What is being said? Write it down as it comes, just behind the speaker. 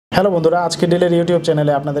Hello বন্ধুরা, আজকে ডিলের YouTube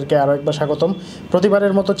চ্যানেলে আপনাদেরকে আরও একবার স্বাগতম।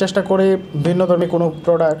 প্রতিবারের মতো চেষ্টা করি ভিন্নধর্মী কোনো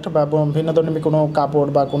প্রোডাক্ট বা ভিন্নধর্মী কোনো কাপড়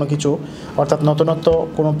বা কোনো কিছু অর্থাৎ নতুনত্ব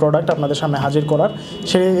কোনো প্রোডাক্ট আপনাদের সামনে হাজির করার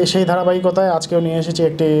সেই ধারাবাহিকতায় আজকেও নিয়ে এসেছি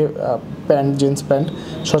একটি প্যান্ট, জিন্স প্যান্ট।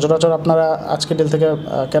 সচরাচর আপনারা আজকে ডিল থেকে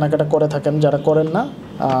কেনাকাটা করে থাকেন, যারা করেন না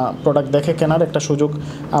প্রোডাক্ট দেখে কেনার একটা সুযোগ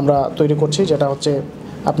আমরা তৈরি করছি, যেটা হচ্ছে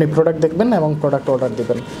আপনি প্রোডাক্ট দেখবেন এবং প্রোডাক্ট অর্ডার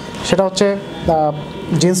দেবেন। সেটা হচ্ছে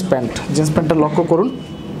জিন্স প্যান্ট। জিন্স প্যান্টটা লক্ষ্য করুন,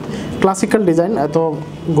 ক্লাসিক্যাল ডিজাইন, এত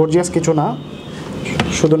গর্জিয়াস কিছু না,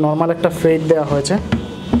 শুধু নর্মাল একটা ফেড দেওয়া হয়েছে।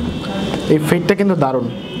 এই ফেডটা কিন্তু দারুণ।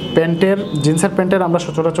 জিন্সের প্যান্টের আমরা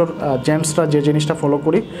সচরাচর জেন্টসরা যে জিনিসটা ফলো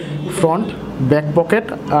করি, ফ্রন্ট, ব্যাক পকেট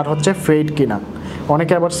আর হচ্ছে ফেড কিনা।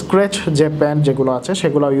 অনেকে আবার স্ক্র্যাচ যে প্যান্ট যেগুলো আছে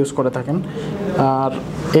সেগুলো ইউজ করে থাকেন, আর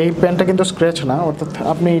এই প্যান্টটা কিন্তু স্ক্র্যাচ না, অর্থাৎ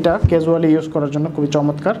আপনি এটা ক্যাজুয়ালি ইউজ করার জন্য খুবই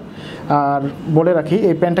চমৎকার। আর বলে রাখি,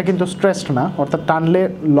 এই প্যান্টটা কিন্তু স্ট্রেচড না, অর্থাৎ টানলে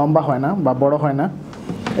লম্বা হয় না বা বড় হয় না।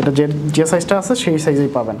 এটা যে সাইজটা আছে সেই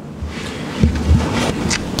সাইজেই পাবেন।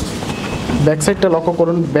 ব্যাক সাইডটা লক্ষ্য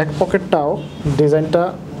করুন, ব্যাক পকেটটাও ডিজাইনটা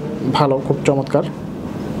ভালো, খুব চমৎকার।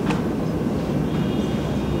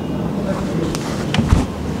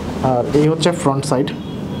 আর এই হচ্ছে ফ্রন্ট সাইড।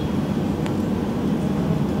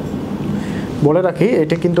 বলে রাখি,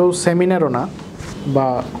 এটা কিন্তু সেমিনেরো না, বা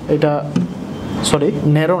এটা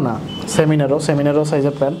নেরো না, সেমিনেরো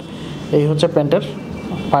সাইজের প্যান্ট। এই হচ্ছে প্যান্টের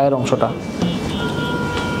পায়ের অংশটা।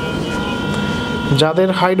 যাদের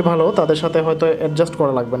হাইট ভালো তাদের সাথে হয়তো অ্যাডজাস্ট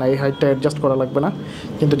করা লাগবে না, এই হাইটটা অ্যাডজাস্ট করা লাগবে না,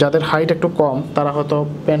 কিন্তু যাদের হাইট একটু কম তারা হয়তো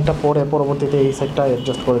প্যান্টটা পরে পরবর্তীতে এই সাইডটা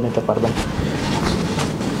অ্যাডজাস্ট করে নিতে পারবেন।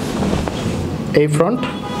 এই ফ্রন্ট,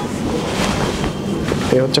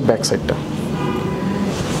 এই হচ্ছে ব্যাক সাইডটা।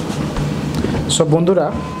 সো বন্ধুরা,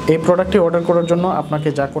 এই প্রোডাক্টটি অর্ডার করার জন্য আপনাকে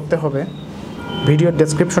যা করতে হবে, ভিডিওর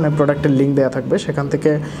ডেসক্রিপশনে প্রোডাক্টের লিঙ্ক দেওয়া থাকবে, সেখান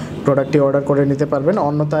থেকে প্রোডাক্টটি অর্ডার করে নিতে পারবেন।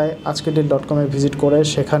 অন্যথায় ajkerdeal.com-এ ভিজিট করে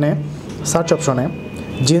সেখানে সার্চ অপশনে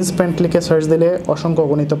জিন্স প্যান্ট লিখে সার্চ দিলে অসংখ্য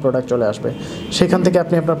অগণিত প্রোডাক্ট চলে আসবে। সেখান থেকে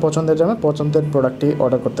আপনি আপনার পছন্দের প্রোডাক্টটি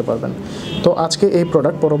অর্ডার করতে পারবেন। তো আজকে এই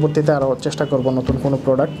প্রোডাক্ট, পরবর্তীতে আরও চেষ্টা করব নতুন কোনো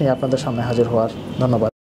প্রোডাক্ট নিয়ে আপনাদের সামনে হাজির হওয়ার। ধন্যবাদ।